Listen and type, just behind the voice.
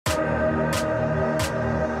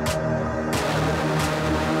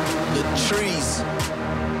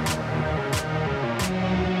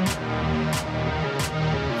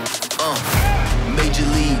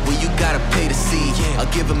I'll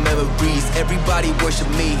give them memories, everybody worship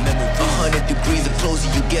me. 100 degrees, the closer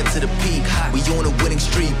you get to the peak. We on a winning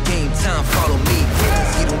streak, game time, follow me.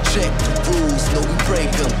 We don't check the rules, no we break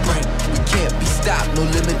them. We can't be stopped, no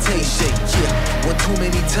limitation. Yeah, one too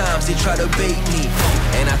many times they try to bait me,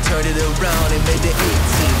 and I turned it around and made the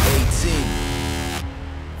 18.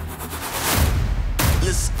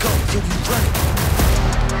 Let's go, yeah, we run it.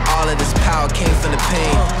 All of this power came from the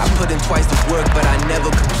pain. I put in twice the work, but I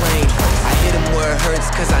never complain. I hit him where it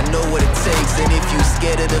hurts, cause I know what it takes. And if you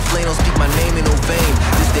scared of the flame, don't speak my name in no vain.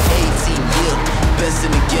 This the 18, yeah, best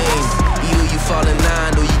in the game. Either you fall in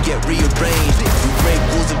line or you get rearranged. We break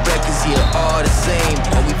rules and records here, all the same.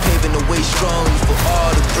 And we paving the way strongly for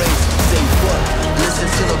all the greats. Say what? Listen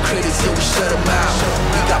to no critics, so we shut them out.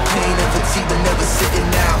 We got pain and fatigue, but never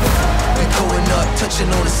sitting out. We going up, touching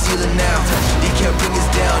on the ceiling now. They can't bring us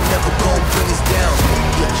down, never gon' bring us down.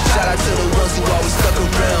 Yeah, shout out to the ones who always stuck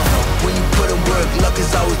around. When you put in work, luck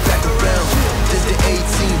is always back around. This the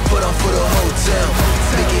 18, put on for the whole town.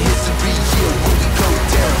 Making history here when we go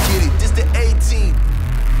down. Get it, this the 18.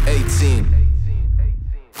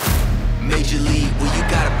 Major league, where you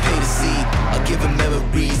gotta pay to see. I'll give them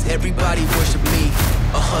memories, everybody worship me.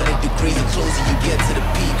 100 degrees, the closer you get to the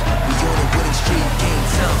peak. We on a winning streak, game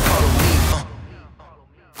time, follow me.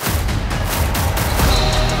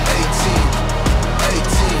 18.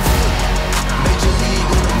 Major league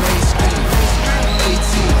on the main screen. 18.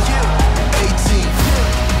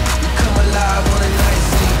 We come alive on the night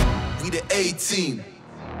scene. We the 18.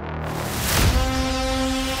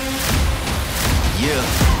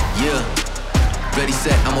 Yeah. Ready,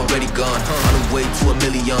 set, I'm already gone. On the way to a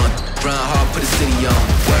million. Grind hard, put the city on.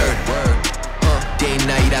 Word. Day and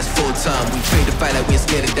night, that's full time. We train to fight like we ain't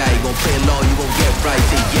scared to die. You gon' play along, you gon' get right.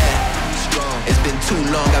 Say yeah. It's been too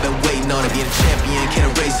long, I've been waiting on it. Being a champion, can't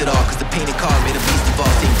erase it all. Cause the painted card made a beast of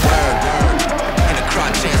all. Say word. And the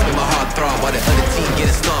crowd chants made my heart throb. While the other team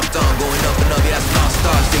getting stomped on. Going up and up, yeah, that's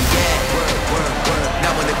non-star. Say yeah.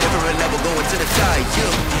 Now on a different level, going to the top.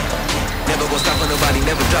 Never gon' stop for nobody,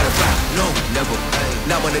 never try to rock, no, never.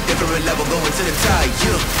 Now on a different level, going to the top,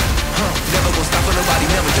 never gon' stop for nobody,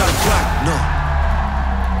 never try to rock, no.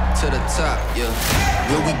 To the top, yeah.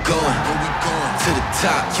 Where we going? To the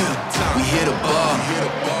top, yeah. We hit a bar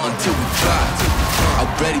until we drop.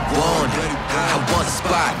 Already won, I want the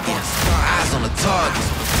spot, yeah. Eyes on the target,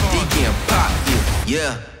 they getting pop,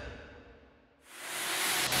 yeah.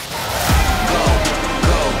 Go,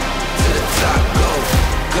 to the top, go.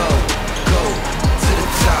 To the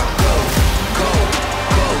top, go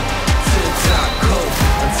to the top, go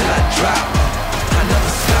until I drop.